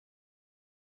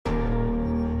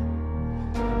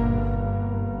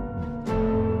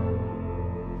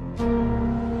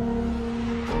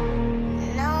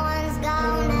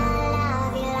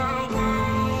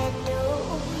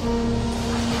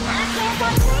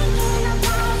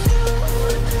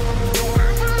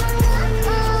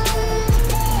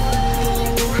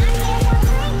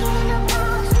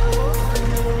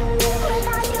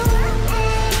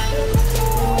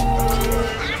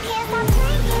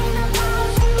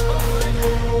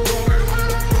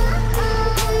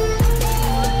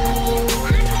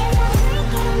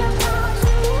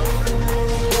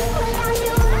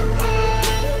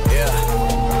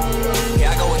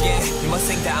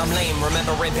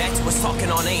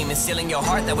fame and stealing your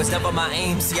heart, that was never my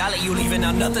aim. See, I let you leave and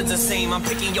now nothing's the same. I'm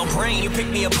picking your brain, you pick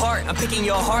me apart. I'm picking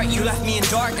your heart, you left me in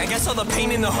dark. I guess all the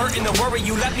pain and the hurt and the worry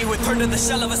you left me with turned to the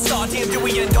shell of a star. Damn, do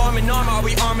we end arm in arm, or are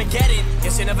we Armageddon?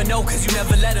 Guess you never know, cause you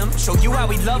never let him show you how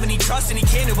he love and he trust and he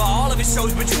can do all of his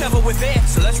shows, but you never were there.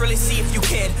 So let's really see if you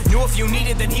cared. Knew if you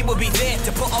needed, then he would be there.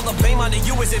 To put all the blame onto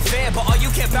you isn't fair, but all you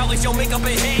care about is your makeup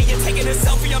and hair. You're taking a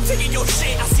selfie, I'm taking your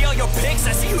shit. I see all your pics,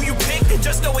 I see who you picked, and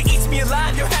just know it eats me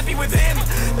alive. You're happy with him,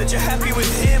 that you're happy with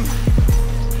him.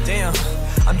 Damn,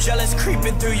 I'm jealous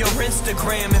creeping through your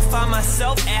Instagram and find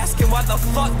myself asking why the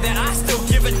fuck that I still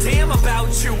give a damn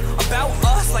about you, about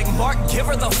us. Like Mark, give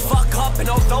her the fuck up. And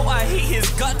although I hate his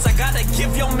guts, I gotta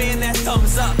give your man that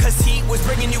thumbs up, cause he was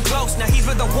bringing you close. Now he's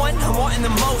with the one I'm wanting the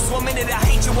most. One minute I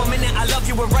hate you, one minute I love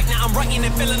you, and right now I'm writing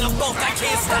and feeling them both. I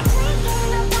can't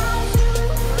stop.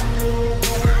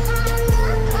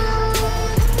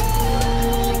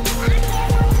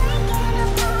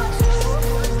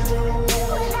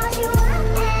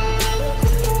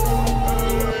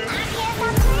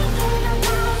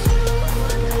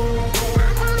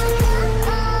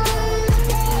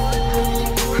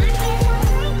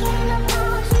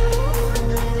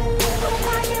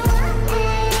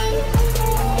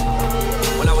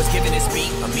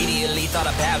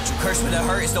 Curse with a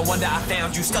hurt is the one that I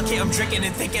found you. Stuck here, I'm drinking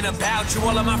and thinking about you.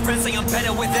 All of my friends say I'm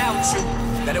better without you.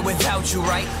 Better without you,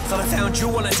 right? Thought I found you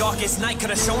on the darkest night.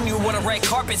 Could've shown you what a red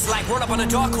carpet's like. Rode up on a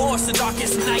dark horse the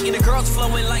darkest night. And the girl's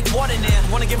flowing like water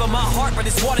now. Wanna give her my heart, but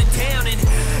it's watered down.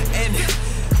 And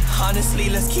honestly,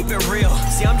 let's keep it real.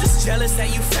 See, I'm just jealous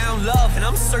that you found love, and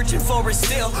I'm searching for it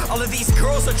still. All of these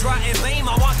girls are dry and lame.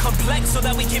 I want complex so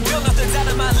that we can build. Nothing's out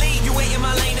of my league. You ain't in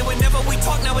my lane, and whenever we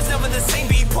talk now, it's never the same.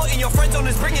 Be putting your friends on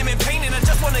is bringing me pain, and I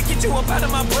just wanna get you up out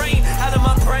of my brain, out of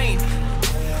my brain.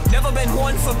 Never been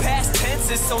one for past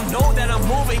tenses, so know that I'm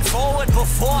moving forward.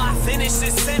 Before I finish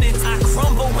this sentence, I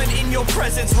crumble when in your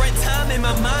presence. Red time in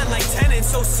my mind like tenants.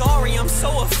 So sorry, I'm so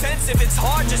offensive. It's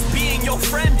hard just being your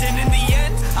friend, and in the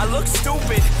end, I look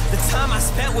stupid. The time I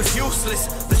spent was useless.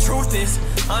 The truth is,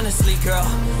 honestly, girl,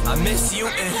 I miss you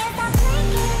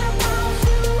and